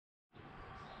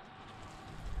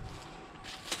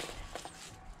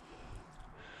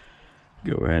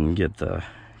Go ahead and get the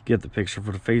picture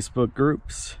for the Facebook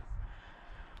groups.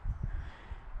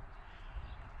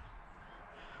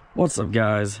 What's up,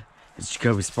 guys? It's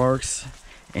Jacobi Sparks,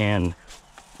 and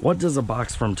what does a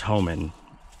box from Thomann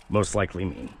most likely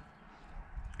mean?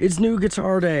 It's new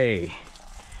guitar day.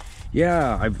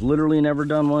 Yeah, I've literally never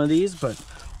done one of these, but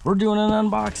we're doing an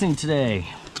unboxing today.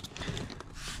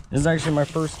 This is actually my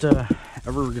first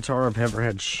ever guitar I've ever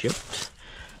had shipped.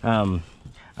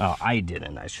 I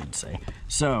didn't, I should say.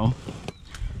 So,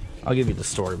 I'll give you the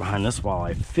story behind this while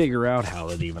I figure out how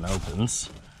it even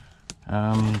opens.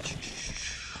 Alright,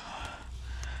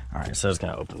 so it's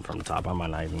gonna open from the top. I might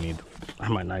not even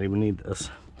need this.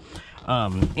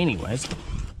 Anyways.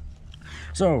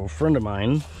 So, a friend of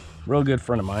mine, real good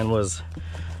friend of mine,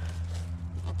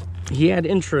 he had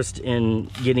interest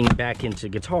in getting back into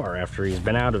guitar after he's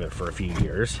been out of it for a few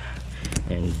years.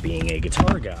 And being a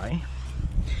guitar guy,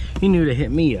 he knew to hit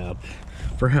me up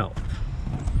for help.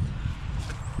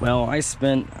 Well, I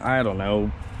spent, I don't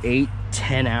know,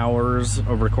 8-10 hours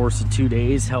over the course of 2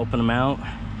 days helping him out.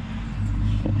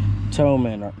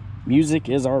 Thomann, music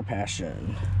is our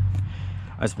passion.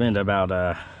 I spent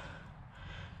about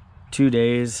 2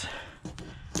 days,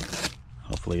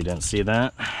 hopefully you didn't see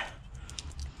that.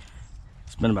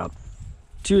 Spent about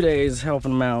 2 days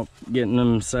helping him out, getting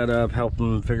him set up,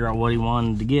 helping him figure out what he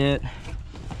wanted to get.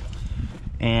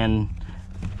 And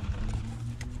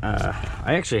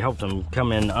I actually helped him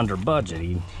come in under budget.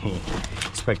 He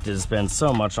expected to spend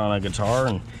so much on a guitar,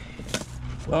 and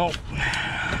well,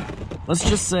 let's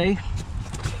just say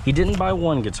he didn't buy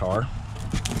one guitar.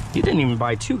 He didn't even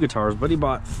buy 2 guitars, but he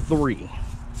bought 3. He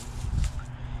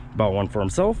bought one for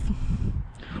himself,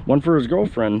 one for his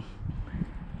girlfriend,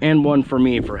 and one for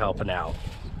me for helping out.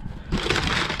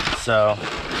 So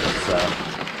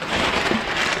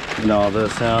get all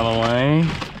this out of the way.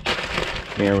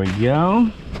 There we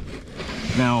go.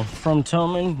 Now, from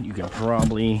Thomann, you can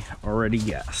probably already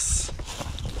guess.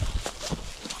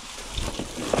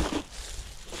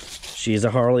 She's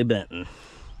a Harley Benton.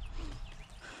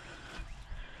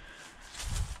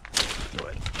 Go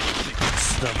ahead and pick this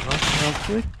stuff up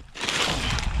real quick.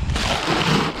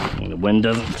 And the wind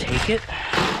doesn't take it.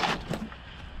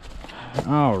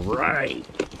 All right.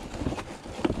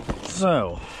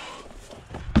 So,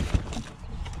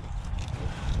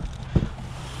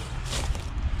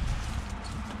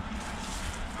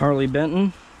 Harley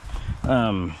Benton.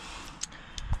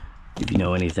 If you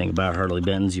know anything about Harley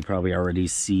Bentons, you probably already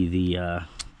see the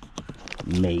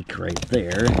make right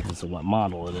there as to what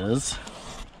model it is.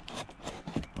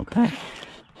 Okay.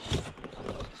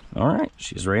 All right,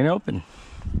 she's ready to open.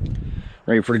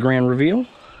 Ready for the grand reveal?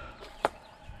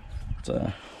 It's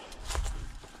a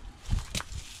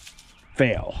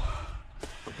fail.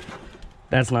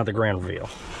 That's not the grand reveal.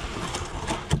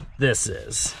 This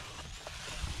is.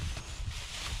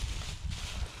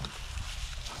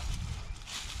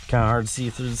 Kind of hard to see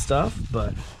through the stuff,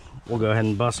 but we'll go ahead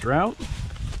and bust her out.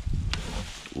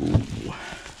 Ooh.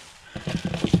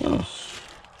 Oh.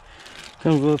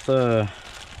 Comes with a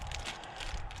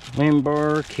main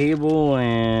bar, cable,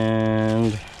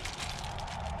 and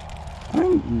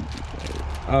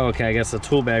oh, okay, I guess a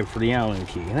tool bag for the Allen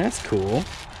key. That's cool.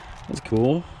 That's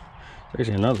cool. There's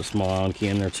actually another small Allen key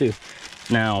in there too.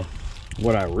 Now,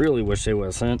 what I really wish they would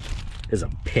have sent is a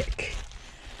pick,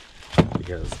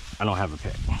 because I don't have a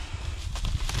pick.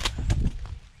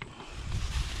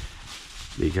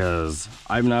 Because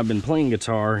I've not been playing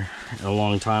guitar in a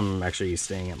long time. I'm actually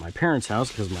staying at my parents'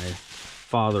 house because my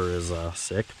father is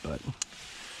sick. But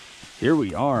here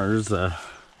we are. There's the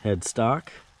headstock.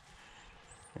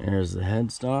 There's the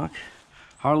headstock.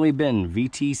 Harley Benton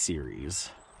VT series.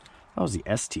 That was the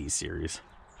ST series.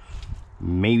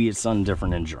 Maybe it's something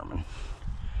different in German.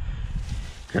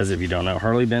 Because if you don't know,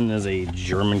 Harley Benton is a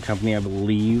German company, I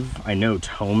believe. I know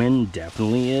Thomann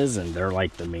definitely is, and they're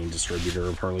like the main distributor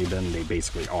of Harley Benton. They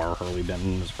basically are Harley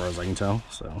Benton, as far as I can tell.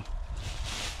 So,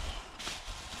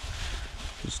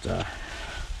 just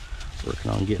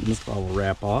working on getting this bottle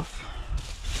wrap off.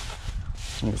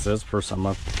 Like I said, it's the first time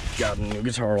I've gotten a new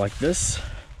guitar like this,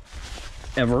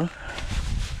 ever.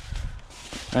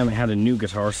 I haven't had a new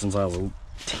guitar since I was a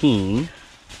teen.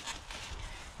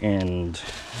 And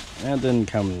that didn't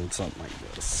come in something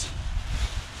like this.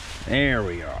 There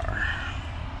we are.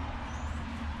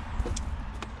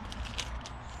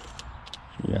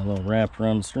 We got a little wrap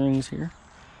around the strings here.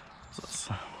 What's this?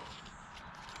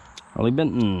 Harley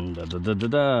Benton. Da da da da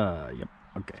da. Yep.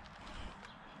 Okay.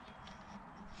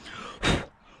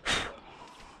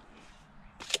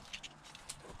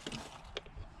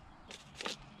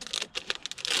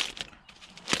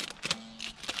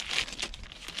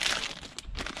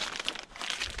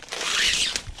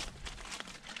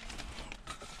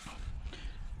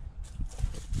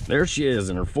 There she is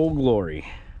in her full glory.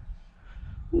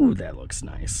 Ooh, that looks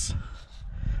nice.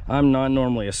 I'm not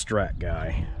normally a Strat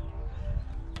guy.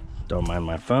 Don't mind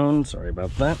my phone, sorry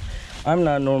about that. I'm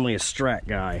not normally a Strat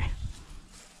guy,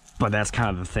 but that's kind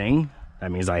of the thing. That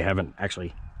means I don't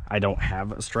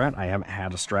have a Strat. I haven't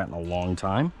had a Strat in a long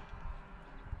time.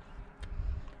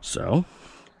 So,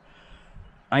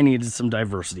 I needed some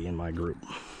diversity in my group.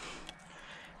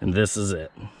 And this is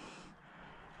it.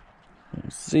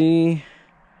 Let's see.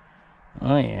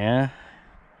 Oh yeah.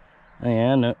 Oh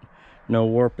yeah, no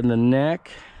warp in the neck.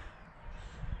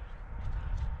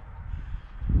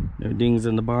 No dings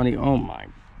in the body. Oh my.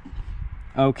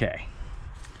 Okay.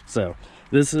 So,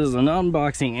 this is an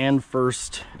unboxing and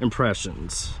first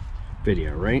impressions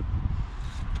video, right?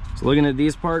 So looking at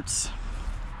these parts,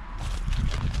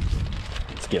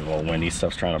 it's getting a little windy,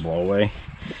 stuff's trying to blow away.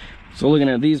 So looking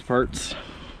at these parts,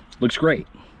 looks great.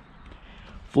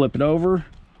 Flip it over.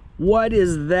 What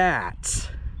is that?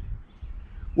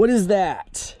 What is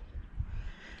that?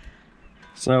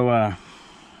 So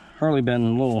Harley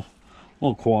Benton, little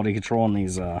quality control on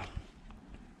these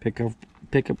pickup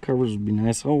covers would be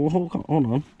nice. Oh,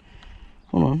 hold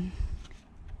on.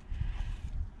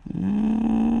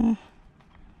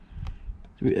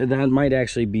 That might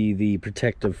actually be the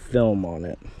protective film on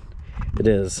it. It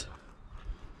is.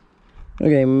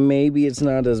 Okay, maybe it's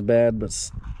not as bad, but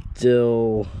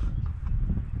still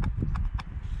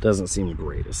doesn't seem the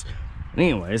greatest.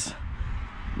 Anyways,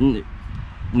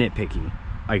 nitpicking.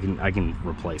 I can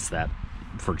replace that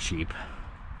for cheap.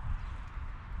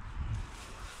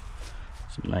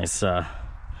 Some nice kind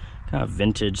of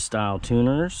vintage style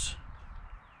tuners.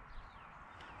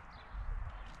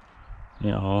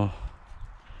 They all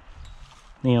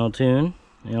tune.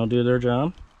 They all do their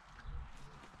job.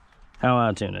 How out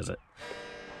of tune is it?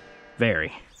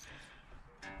 Very.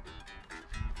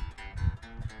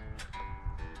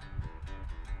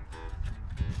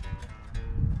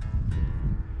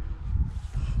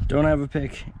 Don't have a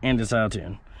pick and it's out of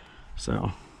tune.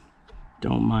 So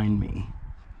don't mind me.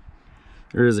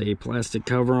 There is a plastic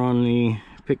cover on the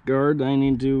pick guard that I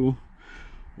need to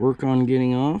work on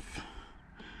getting off.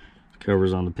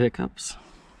 Covers on the pickups.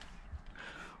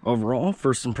 Overall,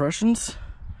 first impressions,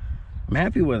 I'm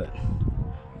happy with it.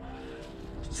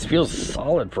 This feels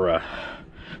solid for a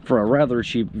rather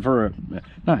cheap,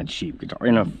 not cheap guitar,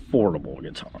 an affordable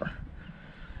guitar.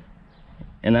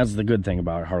 And that's the good thing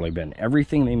about Harley Benton.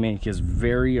 Everything they make is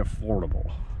very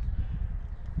affordable.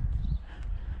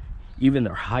 Even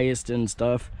their highest end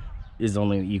stuff is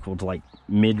only equal to like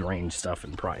mid-range stuff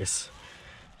in price,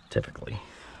 typically.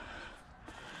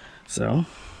 So,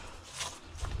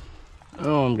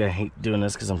 oh, I'm gonna hate doing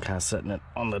this because I'm kind of setting it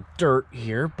on the dirt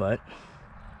here, but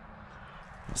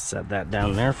I'll set that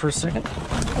down there for a second.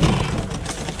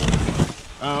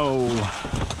 Oh,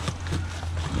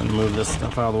 I'm gonna move this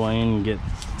stuff out of the way and get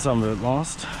some of it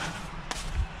lost.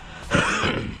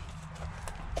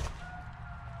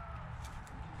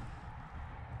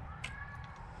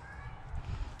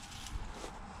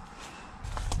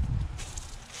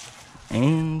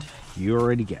 And you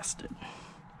already guessed it.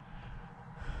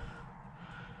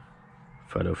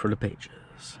 Photo for the pages.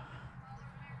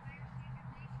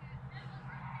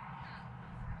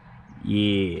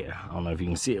 Yeah, I don't know if you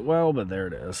can see it well, but there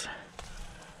it is.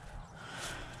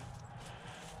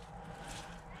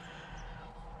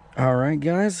 Alright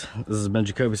guys, this has been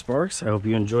Jacobi Sparks. I hope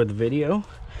you enjoyed the video.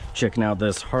 Checking out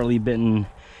this Harley Benton,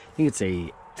 I think it's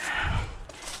a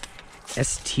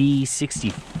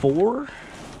ST-64?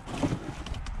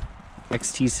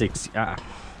 XT6,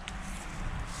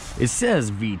 it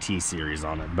says VT series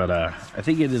on it, but I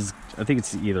think it's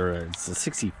either it's a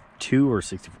 62 or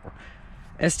 64.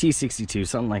 ST-62,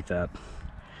 something like that.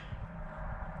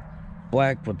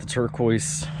 Black with the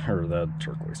turquoise,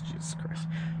 Jesus Christ,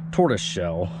 tortoise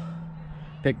shell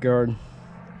pick guard.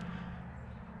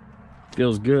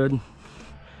 Feels good.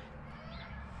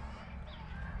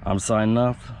 I'm signing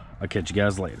off. I'll catch you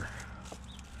guys later.